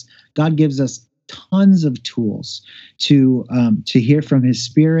gives us tons of tools to hear from His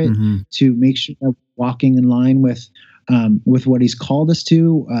Spirit, Hmm. to make sure that we're walking in line with what He's called us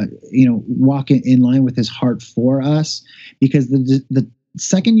to, walk in line with His heart for us. Because the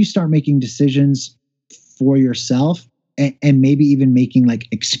second you start making decisions for yourself, and maybe even making like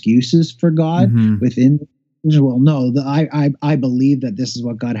excuses for God Hmm. within, well, no, I believe that this is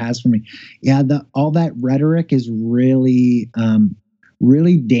what God has for me. Yeah, all that rhetoric is really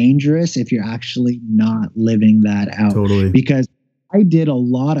dangerous if you're actually not living that out. Totally. Because I did a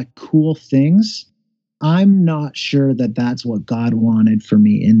lot of cool things. I'm not sure that that's what God wanted for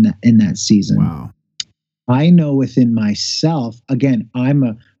me in that season. Wow. I know within myself, again, I'm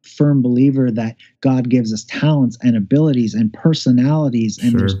a firm believer that God gives us talents and abilities and personalities,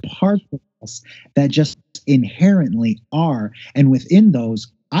 and there's Sure. parts of us that just inherently are. And within those,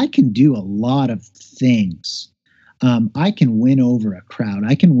 I can do a lot of things. I can win over a crowd,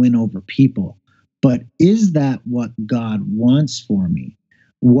 I can win over people. But is that what God wants for me?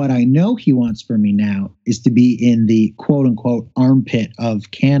 What I know He wants for me now is to be in the quote unquote armpit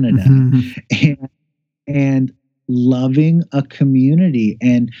of Canada, Mhm. and and loving a community,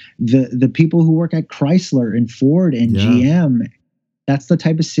 and the people who work at Chrysler and Ford and Yeah. GM. That's the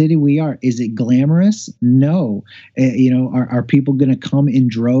type of city we are. Is it glamorous? No. Are people going to come in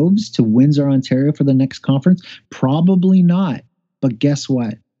droves to Windsor, Ontario for the next conference? Probably not. But guess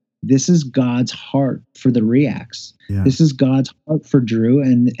what? This is God's heart for the Reacts. Yeah. This is God's heart for Drew,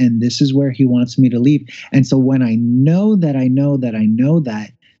 and this is where He wants me to leave. And so when I know that I know that I know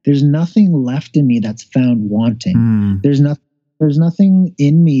that, there's nothing left in me that's found wanting. Mm. There's nothing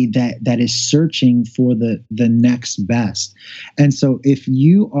in me that is searching for the next best. And so if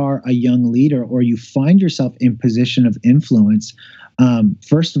you are a young leader or you find yourself in position of influence,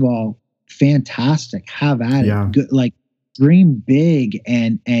 first of all, fantastic, have at it. Yeah. Good, like, dream big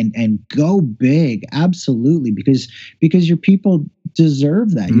and go big, absolutely, because your people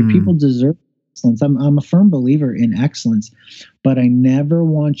deserve that. Your people Mm. deserve excellence. I'm a firm believer in excellence, but I never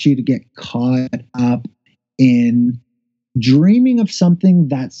want you to get caught up in dreaming of something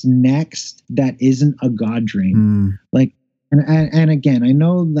that's next that isn't a God dream. Mm. Like, and again, I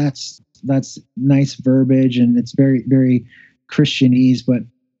know that's nice verbiage and it's very, very Christianese, but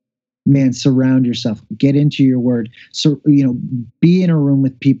man, surround yourself, get into your word. So, be in a room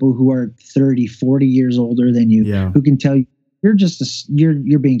with people who are 30, 40 years older than you, Yeah. who can tell you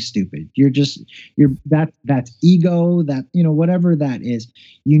you're being stupid. That's ego, that, whatever that is.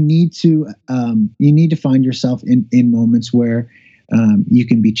 You need to find yourself in moments where you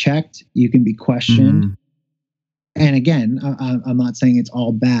can be checked, you can be questioned. Mhm. And again, I'm not saying it's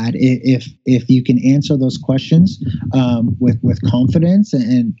all bad. If you can answer those questions with confidence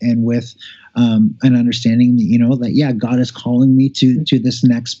and with an understanding that yeah, God is calling me to this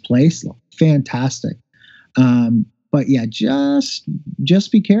next place, fantastic. But yeah, just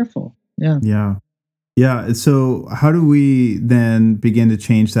be careful. Yeah. Yeah. Yeah. So how do we then begin to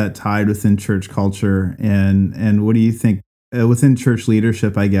change that tide within church culture? And what do you think within church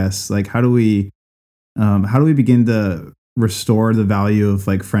leadership, I guess? Like, how do we begin to restore the value of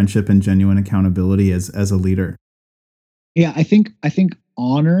like friendship and genuine accountability as a leader? Yeah, I think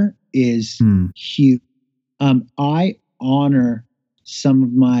honor is huge. I honor some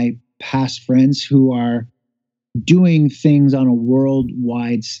of my past friends who are doing things on a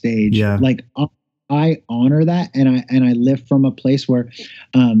worldwide stage. Yeah. Like I honor that, and I live from a place where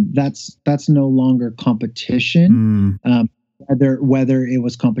that's no longer competition. Whether it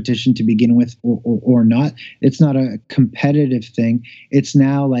was competition to begin with or not, it's not a competitive thing. It's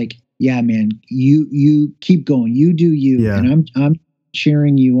now like, yeah, man, you keep going, you do you, Yeah. and I'm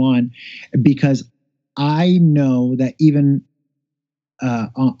cheering you on, because I know that even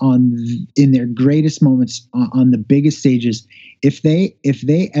on in their greatest moments, on the biggest stages, if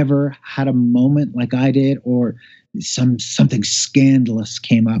they ever had a moment like I did, or something scandalous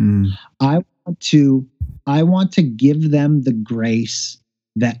came up, I want to I want to give them the grace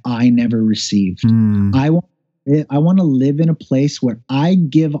that I never received. I want I want to live in a place where I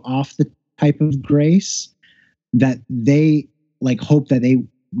give off the type of grace that they like hope that they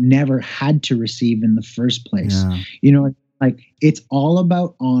never had to receive in the first place. Yeah. You know, like it's all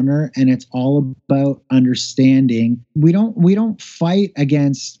about honor, and it's all about understanding. We don't fight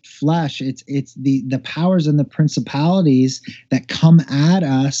against flesh. It's the powers and the principalities that come at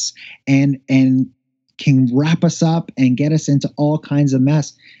us and can wrap us up and get us into all kinds of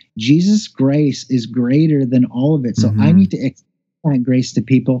mess. Jesus' grace is greater than all of it. So I need to extend that grace to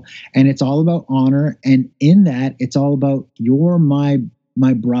people, and it's all about honor. And in that, it's all about you're my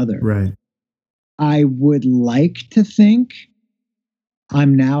brother. Right. I would like to think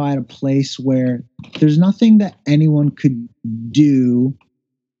I'm now at a place where there's nothing that anyone could do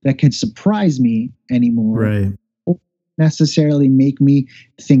that can surprise me anymore, Right. or necessarily make me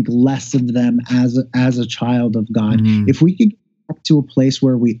think less of them as a child of God. If we could get back to a place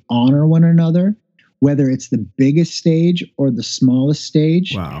where we honor one another, whether it's the biggest stage or the smallest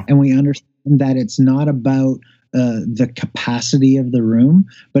stage, Wow. and we understand that it's not about the capacity of the room,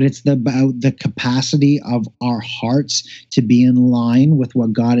 but it's about the capacity of our hearts to be in line with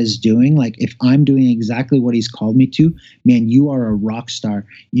what God is doing. Like if I'm doing exactly what He's called me to, man, you are a rock star.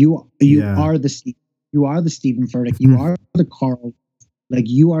 You Yeah. are you are the Stephen Furtick. You are the Carl. Like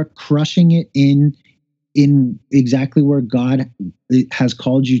you are crushing it in exactly where God has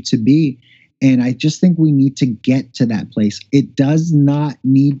called you to be. And I just think we need to get to that place. It does not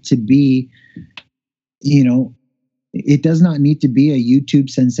need to be, you know, it does not need to be a YouTube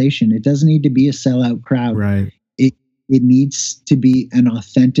sensation. It doesn't need to be a sellout crowd. Right. It needs to be an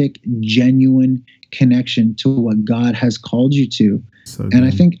authentic, genuine connection to what God has called you to. So And good.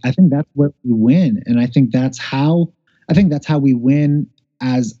 I think that's where we win. And I think that's how we win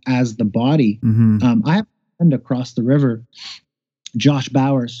as the body. I have a friend across the river, Josh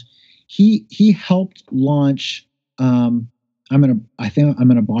Bowers. He helped launch. I think I'm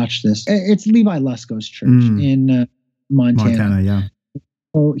gonna botch this. It's Levi Lusko's church in Montana. Yeah.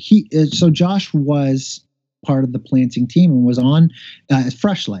 So Josh was part of the planting team and was on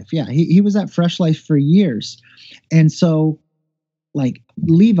Fresh Life. Yeah, he was at Fresh Life for years, and so like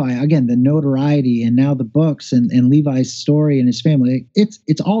Levi, again, the notoriety and now the books and Levi's story and his family, it's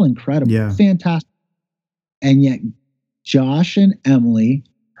all incredible, Yeah. fantastic. And yet Josh and Emily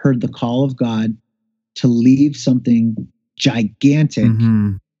heard the call of God to leave something gigantic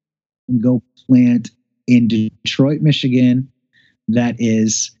and go plant in Detroit, Michigan, that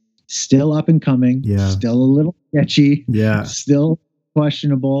is still up and coming, still a little sketchy, still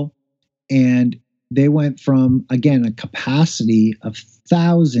questionable. And they went from, again, a capacity of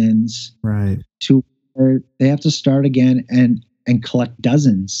thousands, right, to where they have to start again and collect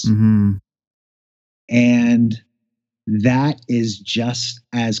dozens. And that is just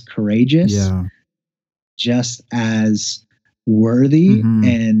as courageous, just as worthy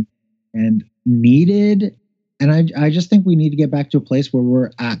and needed. And I just think we need to get back to a place where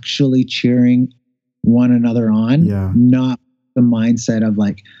we're actually cheering one another on, not the mindset of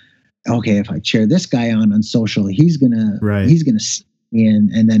like, okay, if I cheer this guy on social, he's gonna see me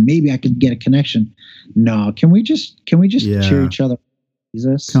and then maybe I could get a connection. No, can we just cheer each other?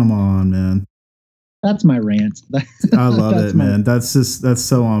 Jesus, come on, man. That's my rant. I love it, man. That's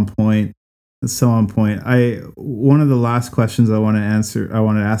so on point. It's so on point. One of the last questions I want to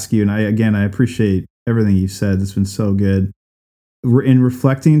ask you, and I appreciate everything you said. It's been so good. In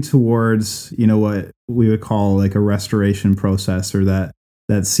reflecting towards, what we would call like a restoration process, or that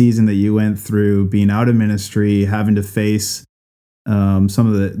season that you went through, being out of ministry, having to face some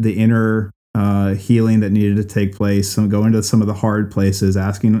of the inner healing that needed to take place, going to some of the hard places,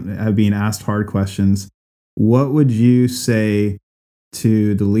 being asked hard questions. What would you say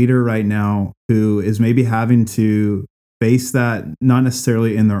to the leader right now who is maybe having to face that, not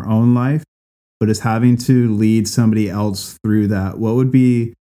necessarily in their own life, but is having to lead somebody else through that. What would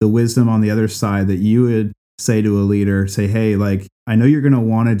be the wisdom on the other side that you would say to a leader? Say, hey, like, I know you're going to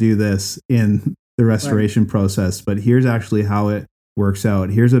want to do this in the restoration process, but here's actually how it works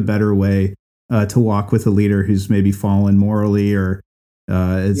out. Here's a better way to walk with a leader who's maybe fallen morally or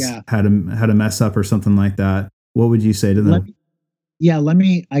had a mess up or something like that. What would you say to them? Let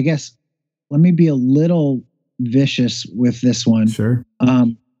me be a little vicious with this one. Sure.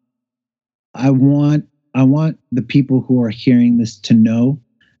 I want the people who are hearing this to know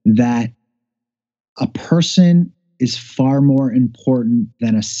that a person is far more important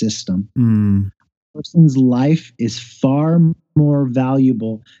than a system. A person's life is far more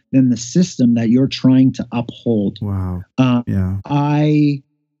valuable than the system that you're trying to uphold. Wow.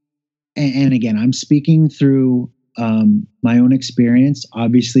 And again, I'm speaking through my own experience,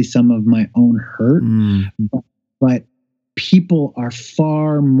 obviously some of my own hurt, but people are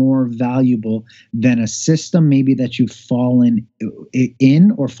far more valuable than a system maybe that you've fallen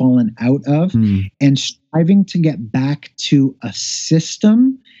in or fallen out of. And striving to get back to a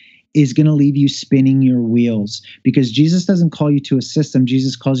system is going to leave you spinning your wheels, because Jesus doesn't call you to a system.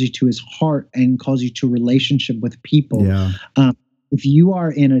 Jesus calls you to his heart and calls you to relationship with people. If you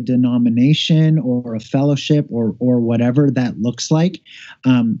are in a denomination or a fellowship or whatever that looks like,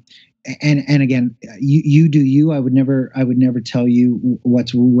 and again, you do you. I would never tell you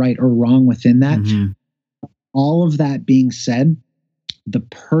what's right or wrong within that. All of that being said, the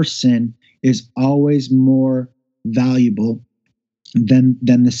person is always more valuable than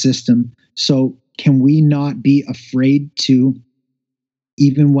the system. So can we not be afraid to,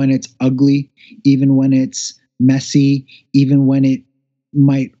 even when it's ugly, even when it's messy, even when it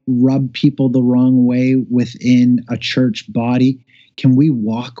might rub people the wrong way within a church body, can we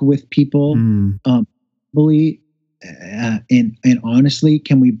walk with people fully and honestly?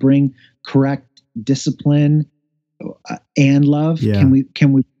 Can we bring correct discipline and love? Can we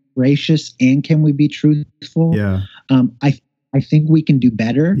be gracious, and can we be truthful? I think we can do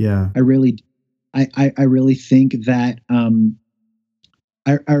better. I really think that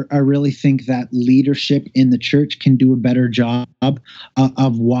I really think that leadership in the church can do a better job of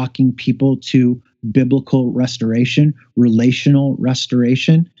walking people to biblical restoration, relational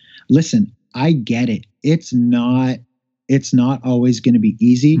restoration. Listen, I get it. It's not always going to be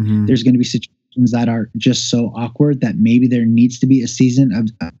easy. There's going to be situations that are just so awkward that maybe there needs to be a season of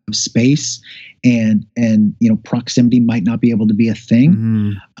space, and proximity might not be able to be a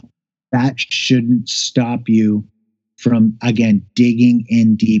thing. That shouldn't stop you from, again, digging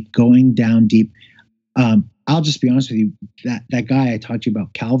in deep, going down deep. I'll just be honest with you. That guy I talked to you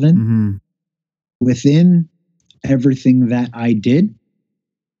about, Calvin, within everything that I did,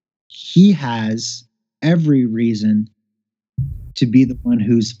 he has every reason to be the one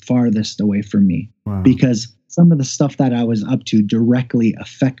who's farthest away from me. Because some of the stuff that I was up to directly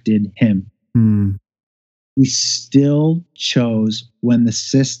affected him. He still chose, when the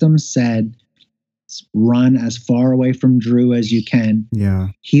system said, run as far away from Drew as you can.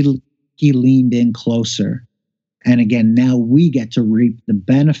 He leaned in closer. And again, now we get to reap the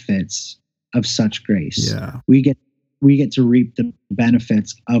benefits of such grace. We get to reap the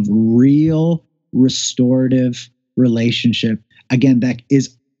benefits of real restorative relationship. Again,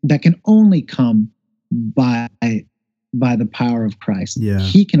 that can only come by the power of Christ.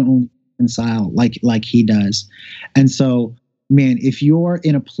 He can only reconcile like he does. And so, man, if you're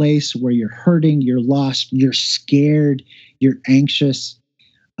in a place where you're hurting, you're lost, you're scared, you're anxious,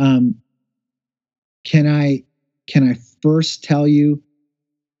 can I first tell you,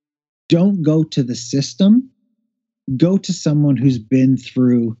 don't go to the system. Go to someone who's been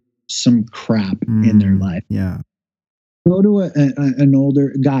through some crap in their life. Go to an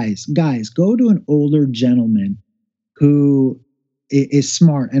older guys. Go to an older gentleman who is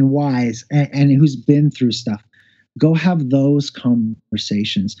smart and wise and who's been through stuff. Go have those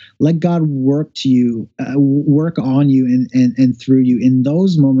conversations. Let God work on you and through you in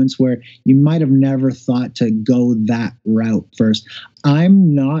those moments where you might have never thought to go that route first.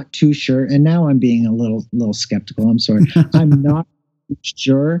 I'm not too sure, and now I'm being a little skeptical. I'm sorry. I'm not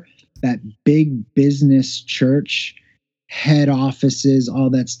sure that big business church head offices, all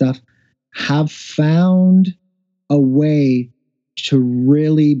that stuff, have found a way to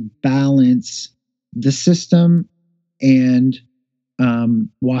really balance the system and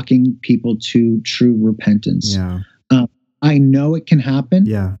walking people to true repentance. I know it can happen.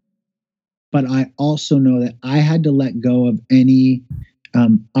 But I also know that I had to let go of any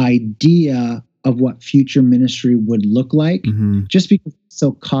idea of what future ministry would look like, just because I'm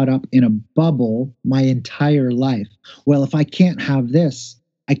so caught up in a bubble my entire life. Well, if I can't have this,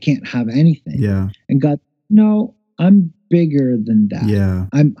 I can't have anything. Yeah. And God, no, I'm bigger than that. Yeah.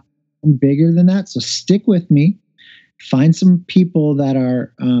 I'm bigger than that. So stick with me. Find some people that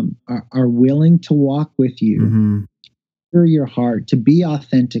are willing to walk with you, through your heart, to be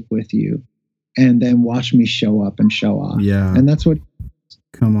authentic with you, and then watch me show up and show off. Yeah. And that's what.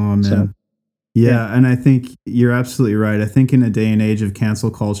 Come on, man. So, yeah. And I think you're absolutely right. I think in a day and age of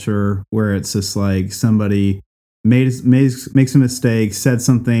cancel culture where it's just like somebody makes a mistake, said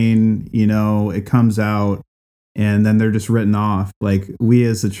something, it comes out, and then they're just written off. Like, we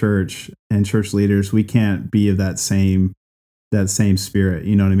as a church and church leaders, we can't be of that same spirit.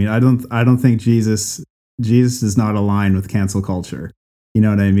 You know what I mean? I don't think Jesus is not aligned with cancel culture. You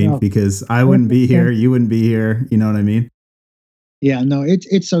know what I mean? No. Because I wouldn't be here, you wouldn't be here. You know what I mean? Yeah, no,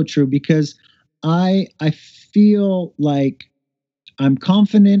 it's so true, because I feel like I'm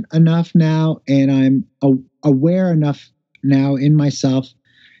confident enough now, and I'm aware enough now in myself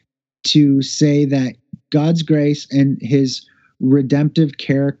to say that God's grace and his redemptive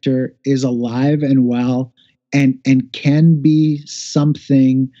character is alive and well, and can be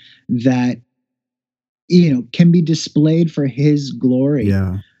something that can be displayed for his glory.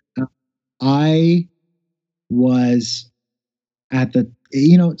 Yeah. I was at the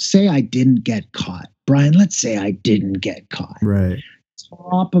say I didn't get caught, Brian. Let's say I didn't get caught. Right.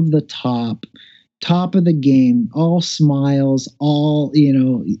 Top of the top of the game, all smiles, all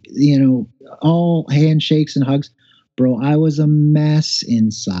all handshakes and hugs. Bro, I was a mess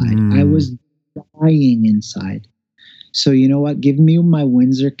inside. I was dying inside. So you know what? Give me my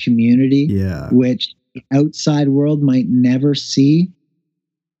Windsor community, which the outside world might never see,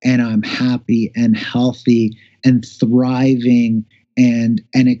 and I'm happy and healthy and thriving and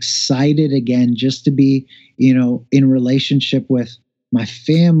excited again, just to be in relationship with my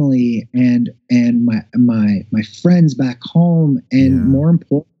family and my friends back home, and more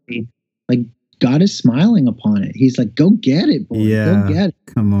importantly, like, God is smiling upon it. He's like, go get it, boy. Go get it.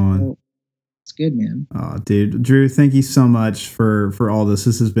 Come on. So, it's good, man. Oh, dude. Drew, thank you so much for all this.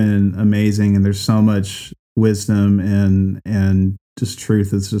 This has been amazing, and there's so much wisdom and just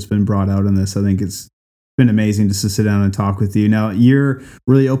truth that's just been brought out in this. I think it's been amazing just to sit down and talk with you. Now, you're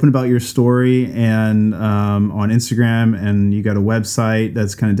really open about your story and on Instagram, and you got a website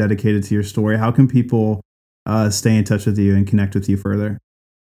that's kind of dedicated to your story. How can people stay in touch with you and connect with you further?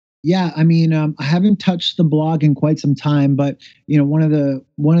 Yeah, I mean, I haven't touched the blog in quite some time, but one of the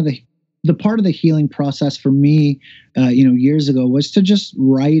part of the healing process for me, years ago, was to just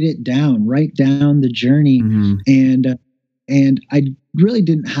write down the journey, and I really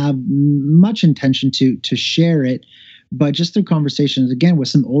didn't have much intention to share it, but just through conversations again with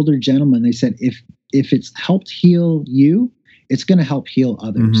some older gentlemen, they said, if it's helped heal you, it's going to help heal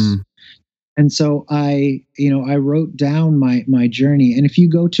others. And so I wrote down my journey. And if you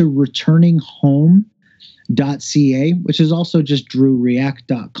go to returninghome.ca, which is also just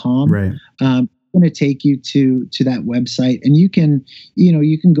drewreact.com, right. I'm going to take you to that website, and you can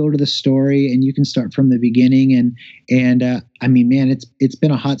go to the story, and you can start from the beginning. And I mean, man, it's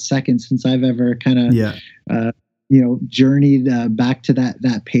been a hot second since I've ever kind of, journeyed back to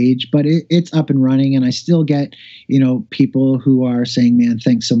that page, but it's up and running, and I still get, people who are saying, man,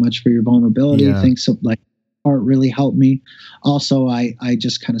 thanks so much for your vulnerability. Thanks. So, like, art really helped me. Also, I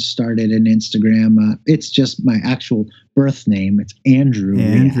just kind of started an Instagram. It's just my actual birth name. It's Andrew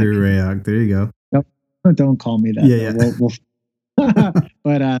React. There you go. Don't call me that. Yeah.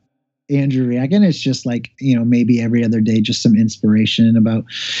 But Andrew React, and it's just like, maybe every other day, just some inspiration about,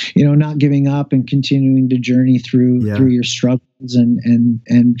 not giving up and continuing to journey through your struggles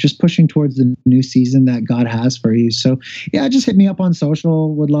and just pushing towards the new season that God has for you. So yeah, just hit me up on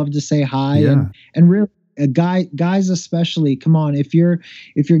social. Would love to say hi. And really, guys especially, come on, if you're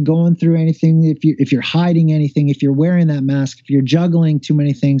going through anything, if you're hiding anything, if you're wearing that mask, if you're juggling too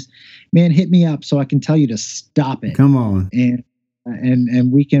many things, man, hit me up so I can tell you to stop it. Come on.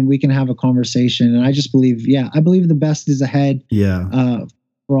 And we can have a conversation. And I just believe, I believe the best is ahead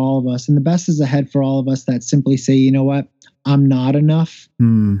for all of us. And the best is ahead for all of us that simply say, you know what, I'm not enough.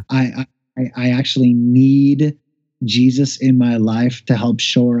 I actually need Jesus in my life to help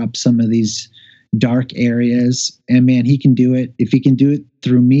shore up some of these dark areas. And man, he can do it. If he can do it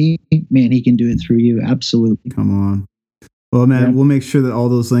through me, man, he can do it through you. Absolutely. Come on. Well, man, we'll make sure that all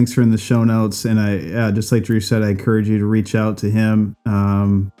those links are in the show notes. And I just like Drew said, I encourage you to reach out to him.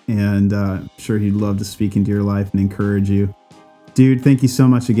 And I'm sure he'd love to speak into your life and encourage you. Dude, thank you so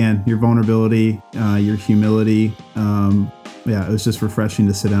much again. Your vulnerability, your humility. It was just refreshing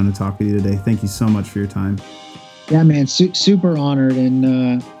to sit down and talk with you today. Thank you so much for your time. Yeah, man, super honored. And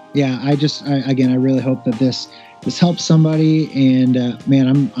I really hope that this this helps somebody. And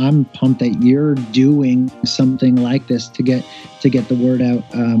man, I'm pumped that you're doing something like this to get the word out.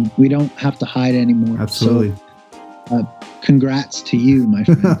 We don't have to hide anymore. Absolutely. So, congrats to you, my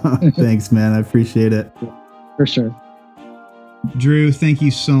friend. Thanks, man. I appreciate it. For sure. Drew, thank you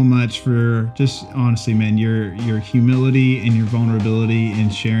so much for just honestly, man, your humility and your vulnerability in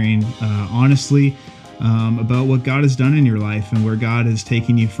sharing honestly about what God has done in your life and where God has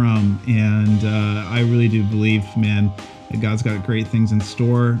taken you from. And I really do believe, man, that God's got great things in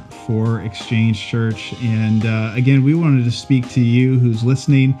store for Exchange Church. And again, we wanted to speak to you who's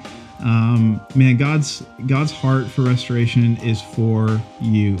listening. Man, God's heart for restoration is for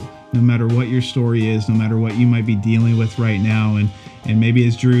you. No matter what your story is, no matter what you might be dealing with right now, and maybe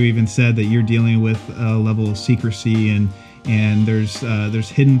as Drew even said, that you're dealing with a level of secrecy and there's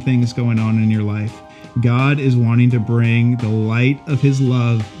hidden things going on in your life. God is wanting to bring the light of His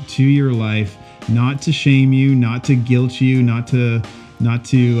love to your life, not to shame you, not to guilt you, not to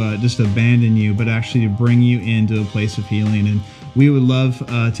just abandon you, but actually to bring you into a place of healing. And we would love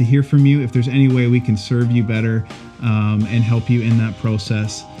to hear from you if there's any way we can serve you better and help you in that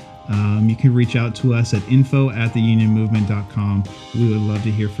process. You can reach out to us at info@theunionmovement.com. We would love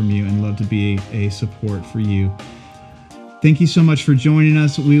to hear from you and love to be a support for you. Thank you so much for joining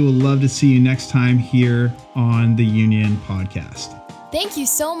us. We will love to see you next time here on the Union Podcast. Thank you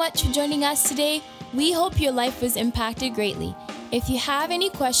so much for joining us today. We hope your life was impacted greatly. If you have any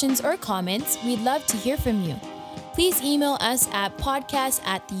questions or comments, we'd love to hear from you. Please email us at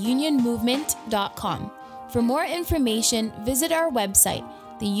podcast@theunionmovement.com. For more information, visit our website,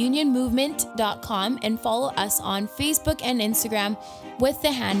 theunionmovement.com, and follow us on Facebook and Instagram with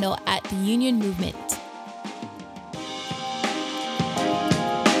the handle @theunionmovement.